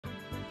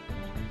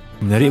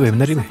Menarik weh,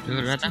 menarik weh.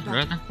 Dia datang.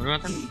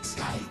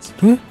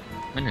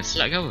 Mana?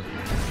 Slot ke apa?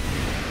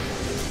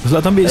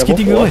 Slot ambil skill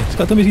 3 weh.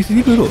 Slot ambil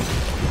skill 3 tu.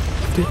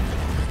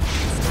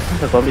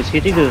 Aku ambil skill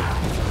 3.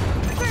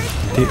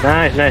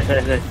 Nice. Tak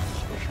ada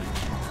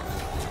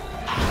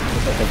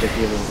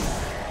dia pun.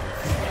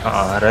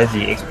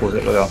 Razi expose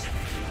kat kau.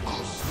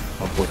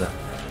 Mampus lah.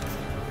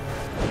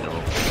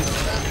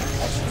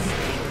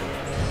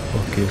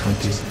 Okay,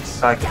 nanti.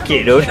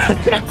 Sakit tu.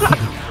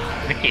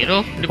 Sakit tu.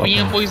 Dia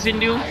punya poison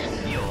dia.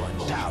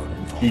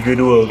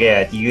 3-2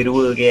 ke?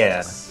 3-2 ke?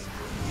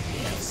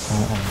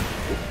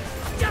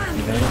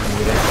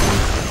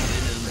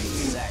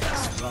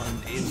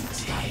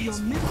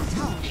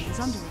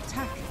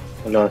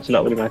 Alah,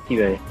 selak boleh mati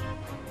weh.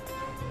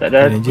 Tak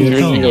ada hati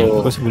lagi tu.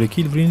 Kau rasa boleh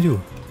kill Ranger.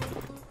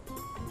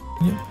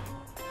 Ya.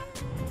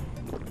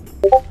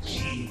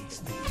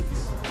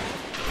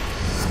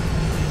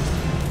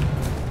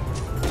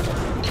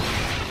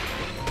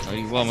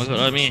 Sorry, wah masuk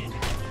dalam ni.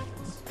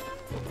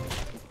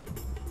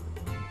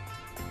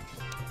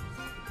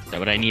 Tak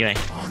berani weh.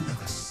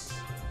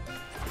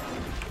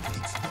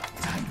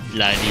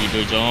 Lari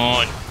tu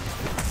John.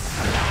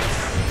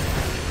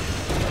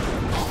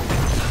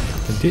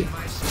 Cantik.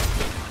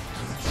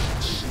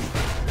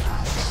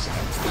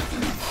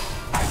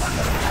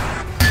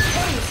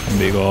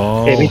 Ambil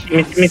kau.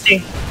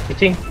 Meeting.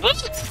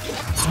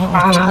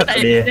 Tak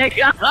boleh.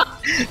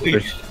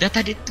 Dah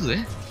tadi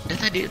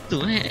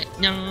tu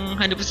yang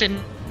 100%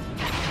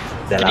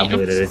 Dah lama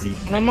dah Razi.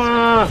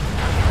 Alamak.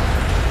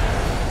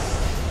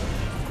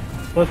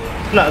 Oh,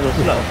 selak tu.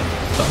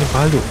 Tak ni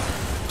pahal tu.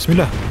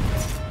 Bismillah.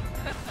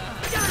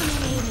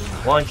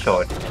 One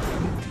shot.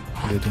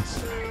 Dia tu.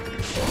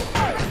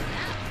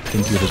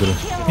 Thank you dah.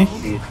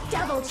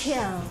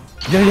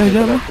 Ya.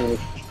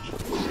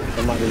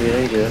 Sama dia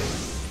je.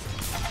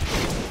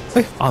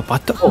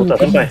 Patut. Oh, tak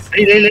sampai.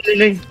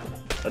 Lain.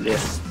 Tak boleh.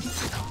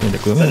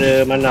 Tak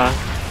ada mana.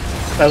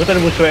 Aku tak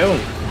ada boost strike pun.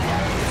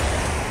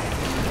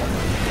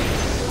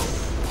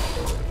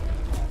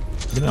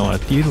 Dia nak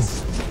mati tu.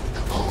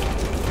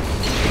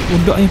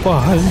 Budak ni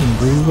pahal ni.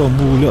 Geram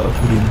pula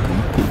aku dia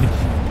ikut ni.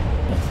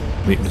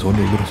 Baik, dia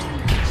sonda terus.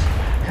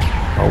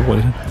 Awal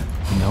ni.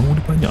 Nyawa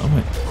dia banyak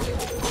amat.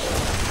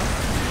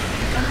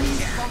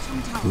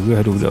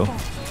 Gerah tu budak.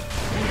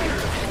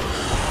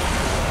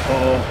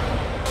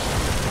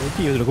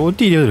 Kau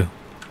ulti dia tu.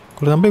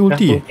 Kalau sampai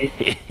ulti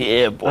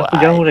aku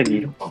jauh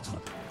lagi.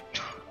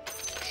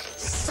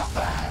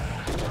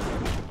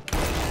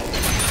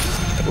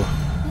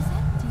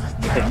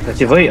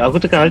 Nasib baik,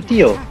 aku tekan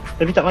ulti tau.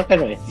 Tapi tak makan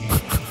weh.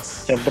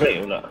 Macam break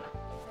pula.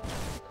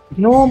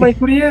 No, my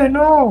courier,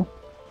 no.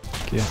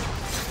 Okay.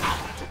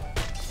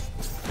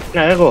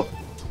 Nak aku?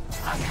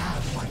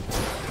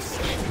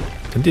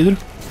 Cantik tu.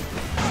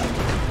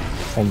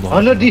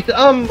 Allah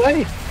disarm,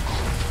 baik.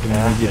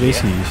 Dia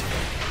racist.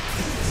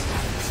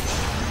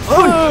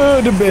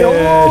 The best.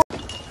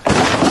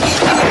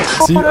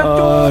 You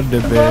are the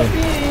best.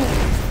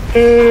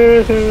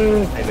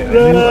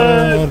 You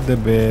are the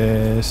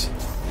best.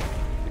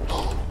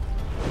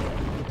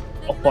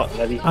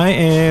 I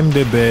am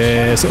the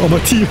best. Oh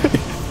mati.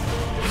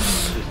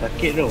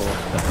 Sakit tu.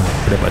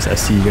 Aku dapat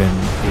saksi kan.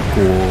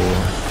 Ekor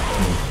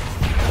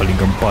paling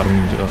gempar ni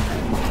juga.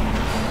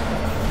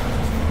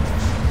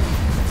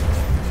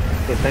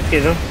 Sakit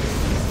tu.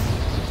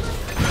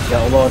 Ya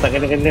Allah, tak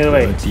kena-kena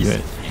baik. Mati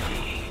kan.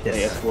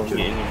 Jadi aku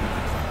ambil ni.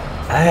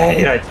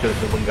 Racun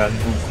tu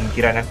mengganggu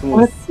pemikiran aku.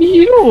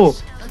 Mati tu.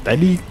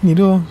 Tadi ni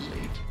tu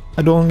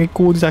ada orang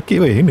ekor tu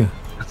sakit weh. Kena.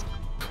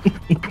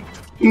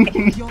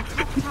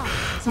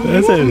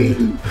 Asal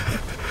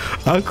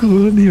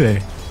aku ni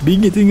weh.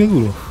 Bingit telinga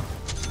aku tu.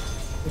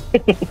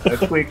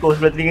 Aku ekor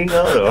sebelah telinga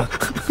kau tu.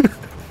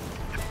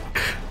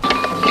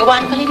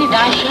 Kawan kali ni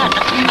dahsyat.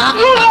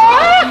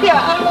 Ya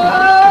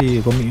Allah.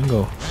 Komik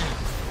kau.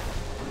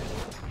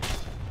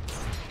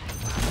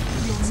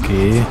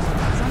 Okay.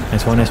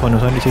 Nice one.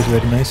 This is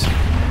very nice.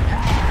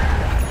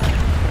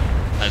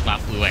 tak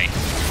apa weh.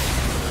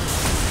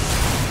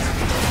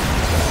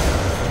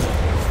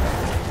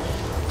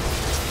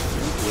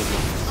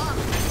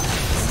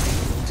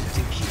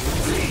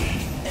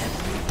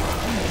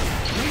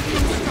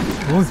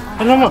 Oh,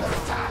 alamak.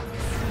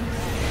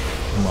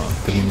 mak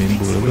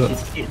remember pula.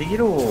 Sikit lagi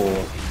tu.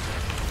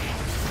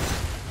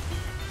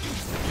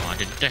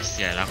 Ada dash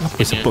je lah.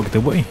 Apa support kita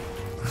buat ni?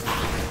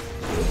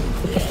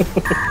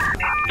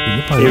 Ini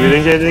apa?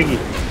 Bilang je ada lagi.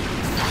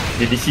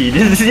 Dia di sini.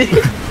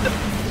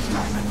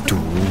 Tu.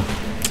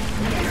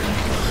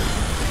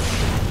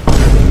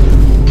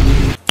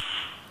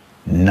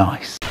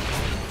 Nice.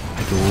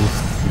 Aduh,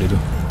 dia tu.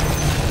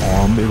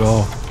 Oh, ambil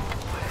kau.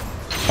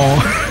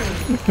 Oh.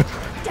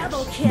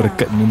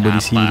 Berkat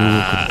memberi siru.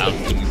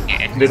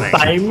 The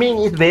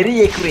timing is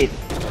very accurate.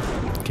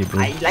 Okay bro.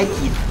 I like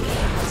it.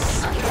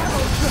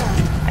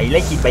 I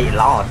like it by a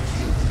lot.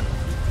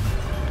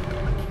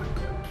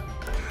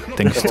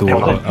 Thanks to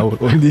our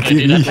only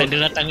Dia KD.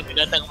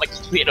 datang bagi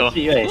duit tu.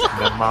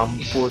 Dah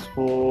mampus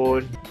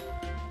pun.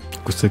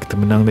 Aku rasa kita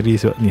menang tadi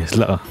sebab ni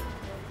selak lah.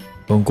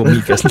 Orang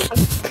komik kat Selak.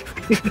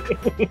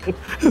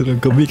 Orang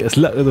komik kat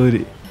Selak tu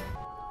adik.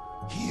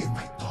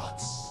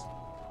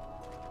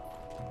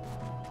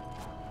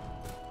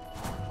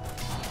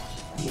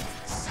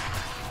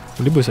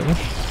 Boleh besar kan?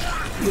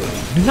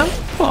 Dia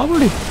nampak apa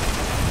ni?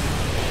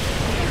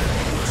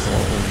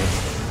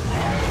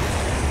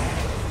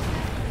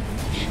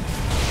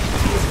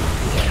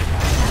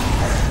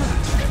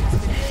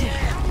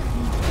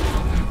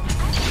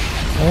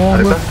 Oh,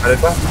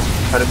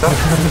 Ada tak?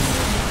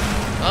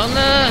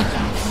 Allah.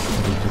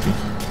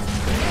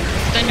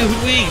 Stand the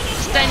wing.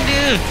 Stand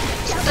the.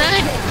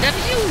 Stand.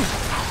 W.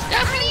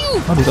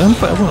 Aduh, tak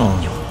nampak pun. Oh.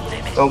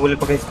 Kau boleh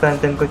pakai stun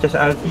time kau charge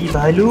ulti,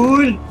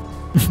 Bahlul.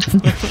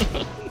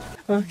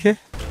 Okay.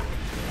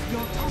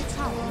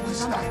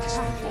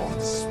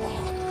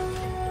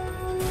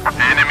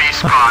 Enemy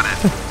spotted.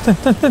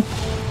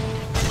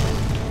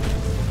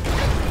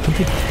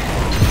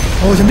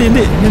 Oh, cantik.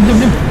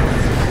 Diam.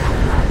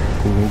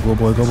 Go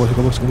boys. Let's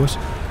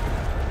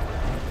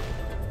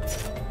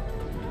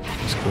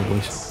go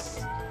boys.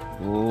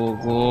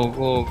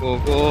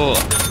 Go.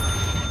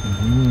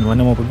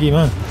 Mana mau pergi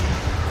mah?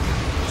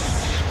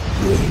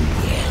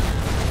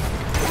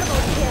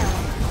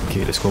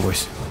 Okay, let's go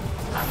boys.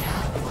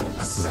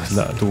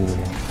 Selak tu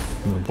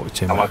nampak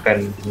macam Tak makan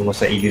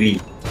menguasai diri.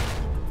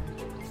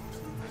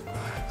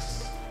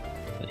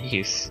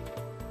 Yes.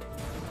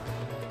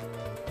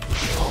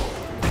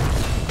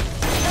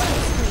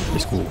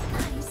 let's go.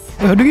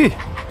 Ada lagi.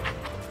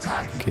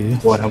 Okay.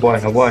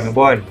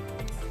 Habuan.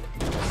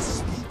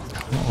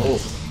 Oh,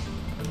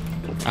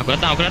 Aku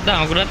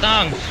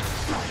datang.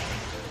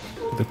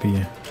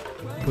 Tepi.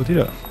 Oh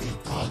tidak.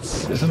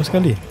 Tidak sama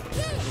sekali.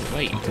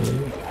 Baik.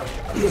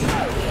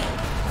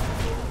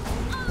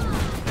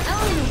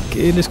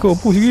 Okay, let's go.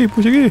 Push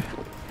lagi.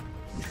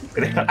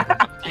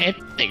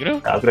 Attack tu.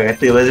 aku dah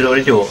kata Bahlul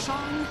rancuk.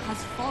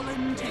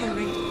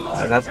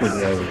 Kenapa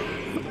dia?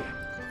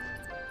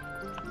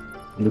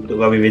 Untuk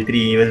kau ambil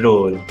bateri ni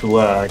Bahlul. Tu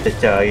lah,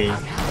 caca lagi.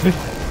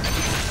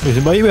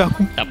 Sebaik weh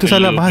aku Tak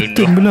tersalah perlu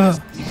batin dulu. pula.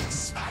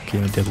 Okay,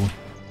 nanti aku.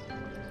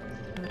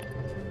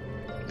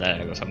 Dah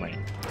aku samai.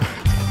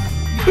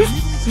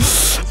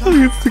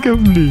 Aku suka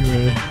beli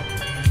weh.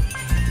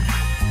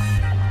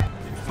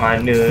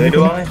 Mana dia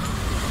orang ni?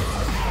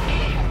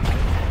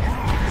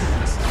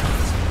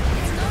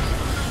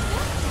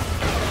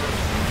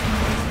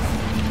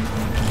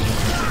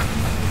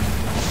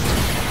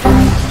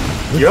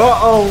 Ya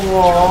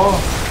Allah.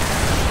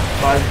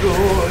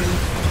 Bahlul.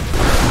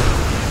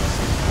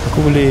 Aku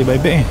boleh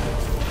buyback ni.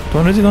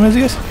 Tuan Razi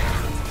guys.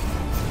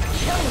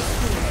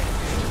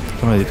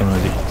 Tuan Razi.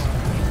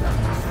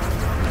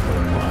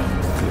 Alamak,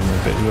 boleh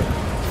buyback juga.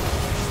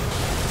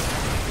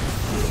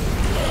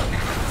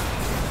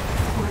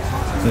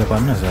 Dah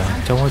panas lah.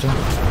 Cawa.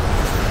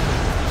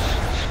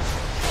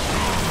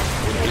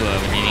 Dua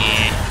bunyi ni.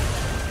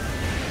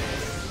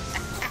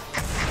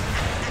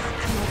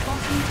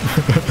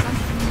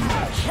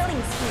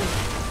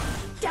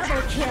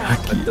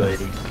 Betul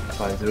ni.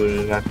 Bahlul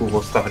ngaku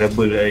Bostaf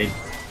double tadi.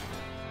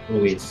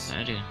 Always.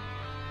 Tak ada.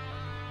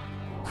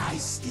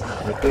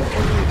 Betul,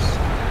 always.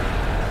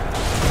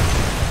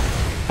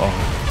 Oh,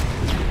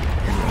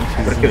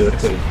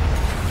 Betul.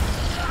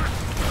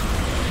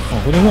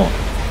 aku tengok.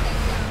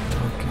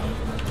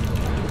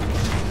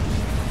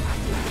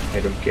 I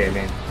don't care,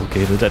 man.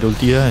 Okay, tu tak ada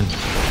ulti kan.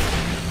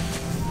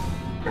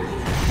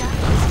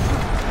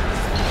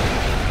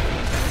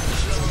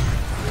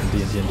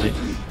 Cantik.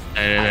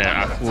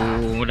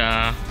 Aku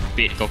dah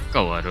bait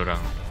kau lah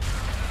dorang.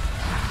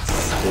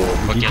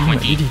 Oh, Okey, aku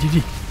mati. Didi.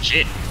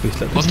 Shit.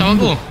 Selak Bos tahu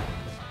aku.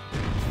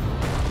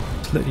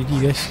 Selak Didi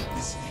guys.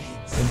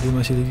 Dan dia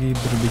masih lagi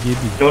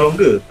ber-BGB. no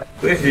longer.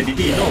 Tu dia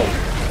Didi, no.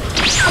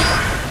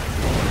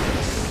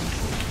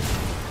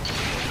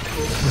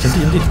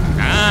 Cantik.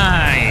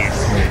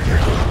 Nice.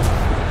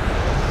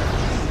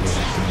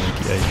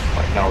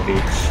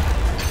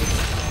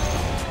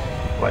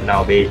 What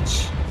now,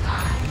 bitch?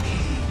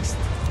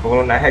 Kau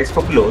kalau nak hack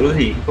kau peluk dulu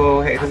sih. Kau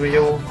hack sampai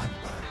jauh.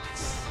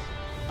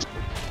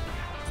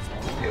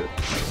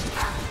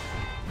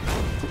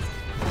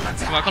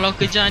 Sebab kalau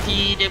kejar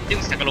nanti dia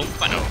mesti akan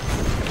lompat tau.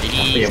 Jadi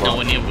Apa yang senang bawah?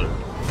 warna apa.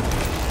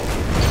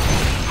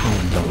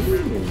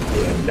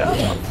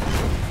 Dah.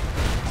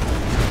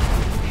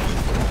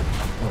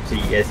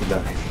 CS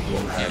lah.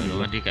 Ya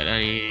Allah, dia kat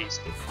dari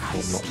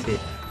Not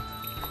safe.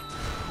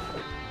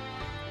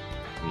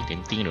 Wih,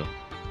 tempting tu.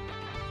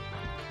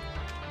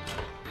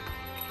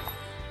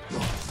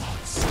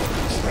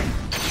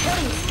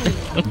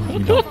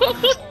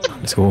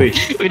 Let's go. Weh.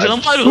 Wih, dia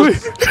lompat tu.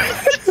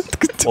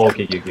 Oh,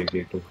 okay.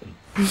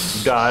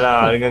 Dah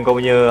lah dengan kau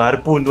punya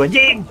harpun tu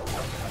anjing.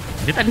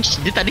 Dia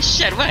tak ada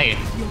shot baik.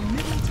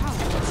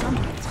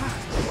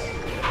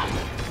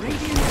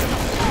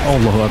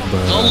 Allahu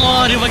Akbar. Allah,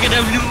 dia pakai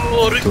W.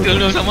 Oracle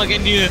dah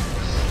samakan dia.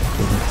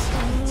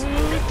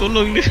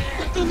 Tolong dia.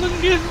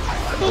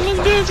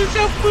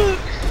 Siapa?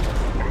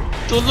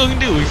 Tolong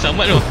dia. Wih,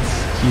 selamat tu.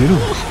 Ya tu.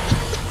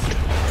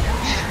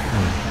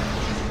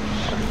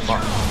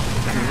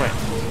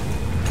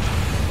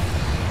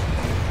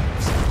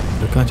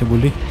 tekan macam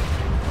boleh.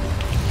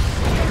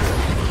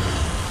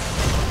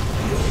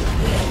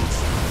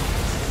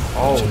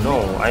 Oh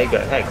no, I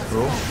got hacked,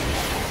 bro.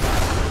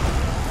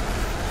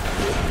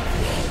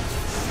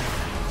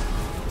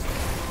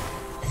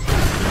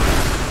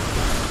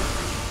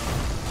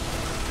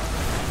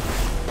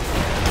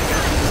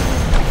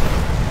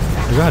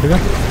 Dengar.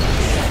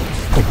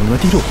 Oh, belum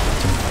mati duk.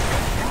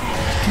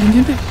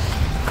 Jangan.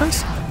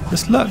 Guys,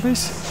 just luck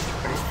guys.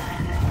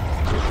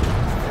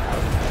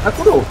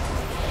 Aku tu.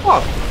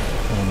 Fuck.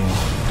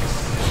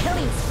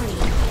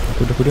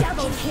 Aku dah.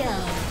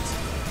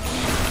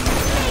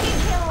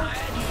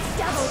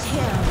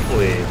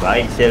 Weh,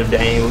 baik self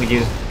dive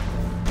je.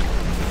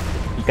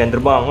 Ikan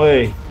terbang,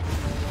 weh.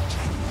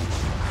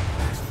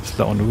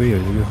 Start on the way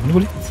juga. Mana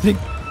boleh? Zik.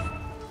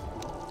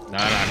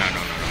 Nah.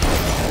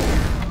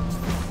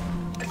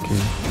 Okay.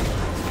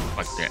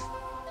 Fuck that.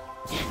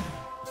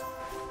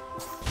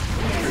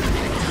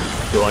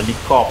 The only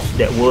corpse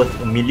that worth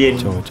 $1 million.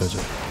 Jom.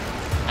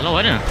 Hello,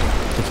 mana?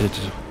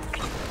 Jom.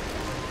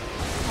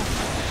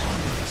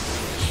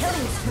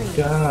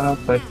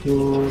 Dapat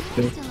tu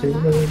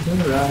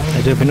terserah.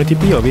 Ada Veno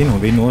TP atau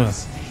Veno lah.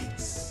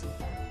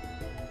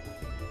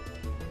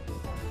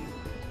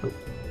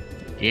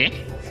 Okay.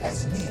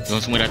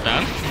 Diorang semua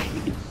datang.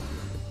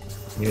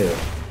 Ya.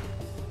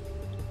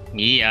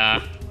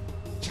 Iya.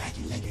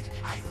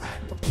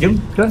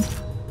 Jom, kan?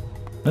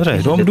 Nak try?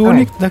 Diorang berdua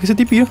ni dah kasi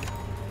TP lah.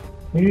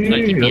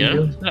 Tak TP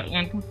lah. Tak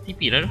dengan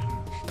TP lah.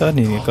 Tak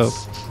ni,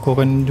 kau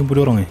akan jumpa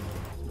diorang ni.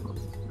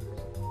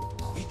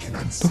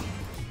 Tu.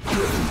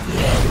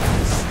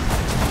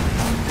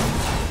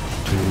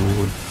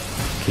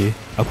 Okay,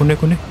 aku ni.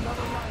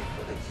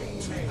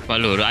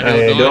 Kepala ada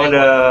Diorang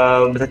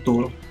dah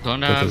bersatu. Diorang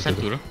dah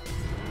bersatu dah.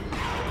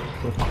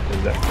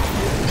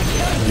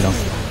 Bilang.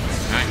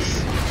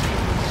 Nice.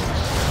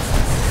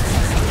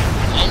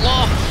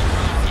 Allah.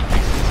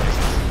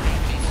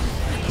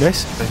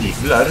 Guys, Tadi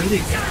gelar je.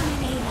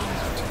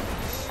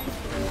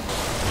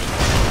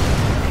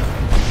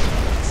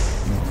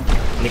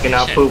 Ni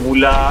kenapa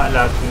pula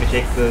lah aku kena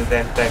shaker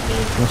time-time ni.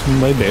 langsung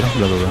buyback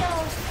lah belah.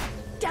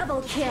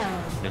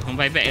 Dia pun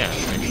buyback lah.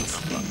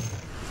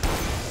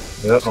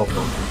 Ya, kau pun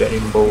budak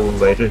rainbow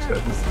virus kat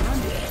tu.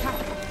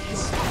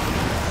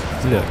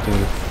 Lihat tu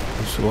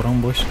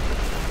seorang bos.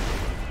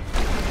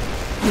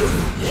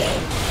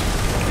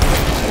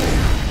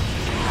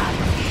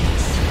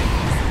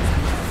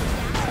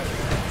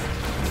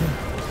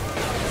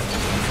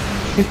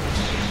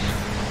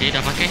 Okay,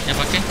 dah pakai.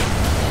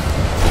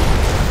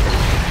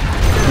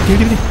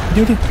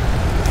 Dia.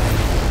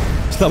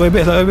 Start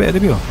buyback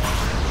tapi kau.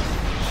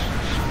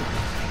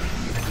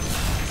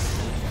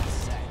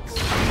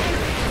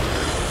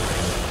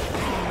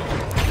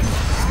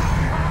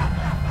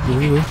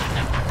 Weh.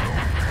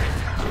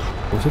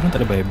 Oh, so tak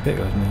ada buyback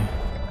lah sebenarnya.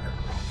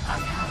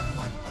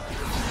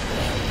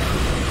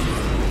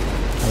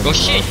 Oh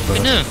shit,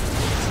 kena.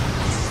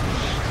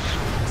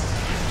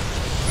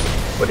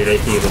 Kau dia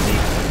ready tadi.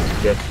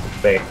 Just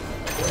back.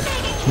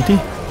 Nanti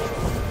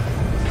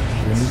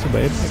yang tu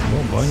buyback.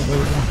 Oh, banyak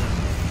buyback.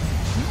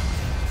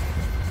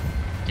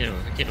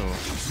 Kira.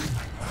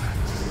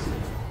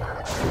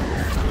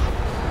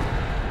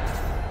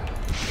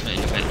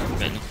 Baik.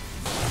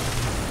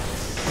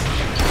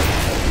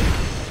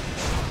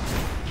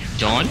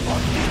 John?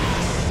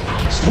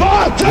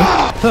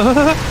 Sparta!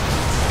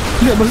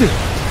 Lihat bos dia.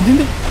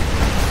 Dia.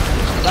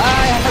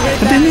 Bye,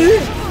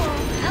 ni.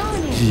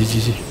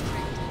 Ji.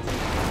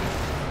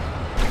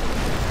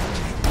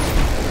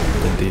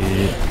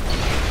 Cantik.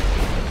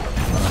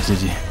 Makasih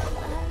Ji.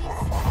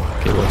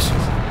 Okay bos.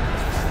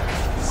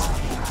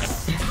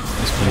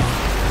 Let's play.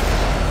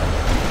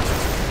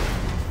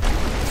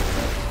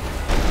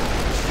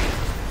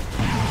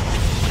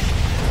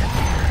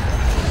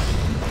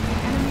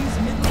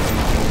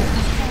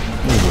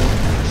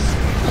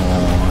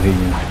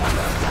 Akhirnya.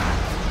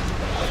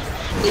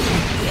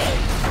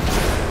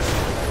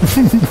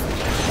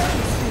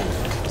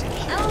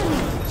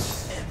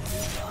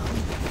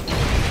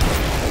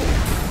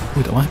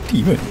 Oh, tak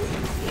mati pun.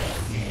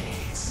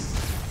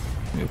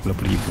 Dia pula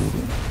beribu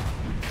tu.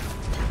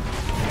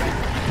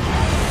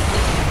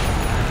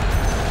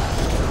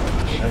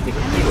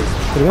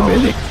 Kau dah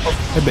balik.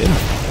 Balik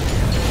lah.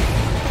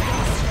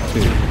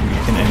 Okay, we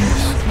can end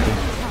this. Okay.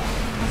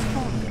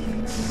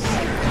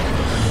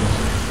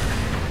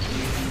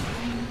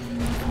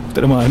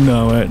 Tak ada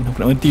mana Mat.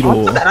 Aku nak mati tu.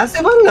 Aku tak rasa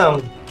bangang.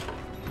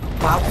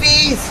 Pak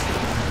Hafiz.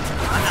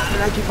 Anak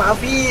lelaki Pak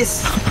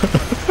Hafiz.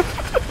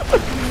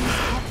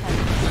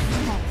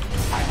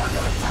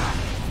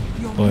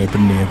 Oh,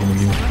 pening aku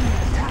pergi.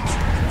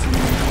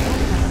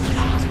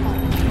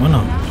 Mana?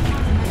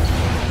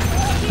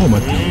 Oh,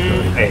 mati.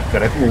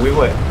 Kan aku weh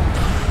buat.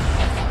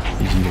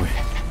 Easy weh.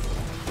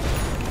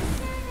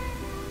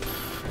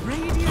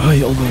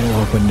 Ay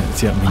Allah, penat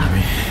siap ni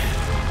weh.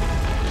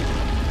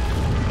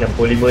 65.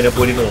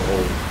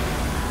 Oh.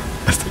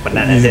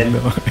 Penat nak Zen.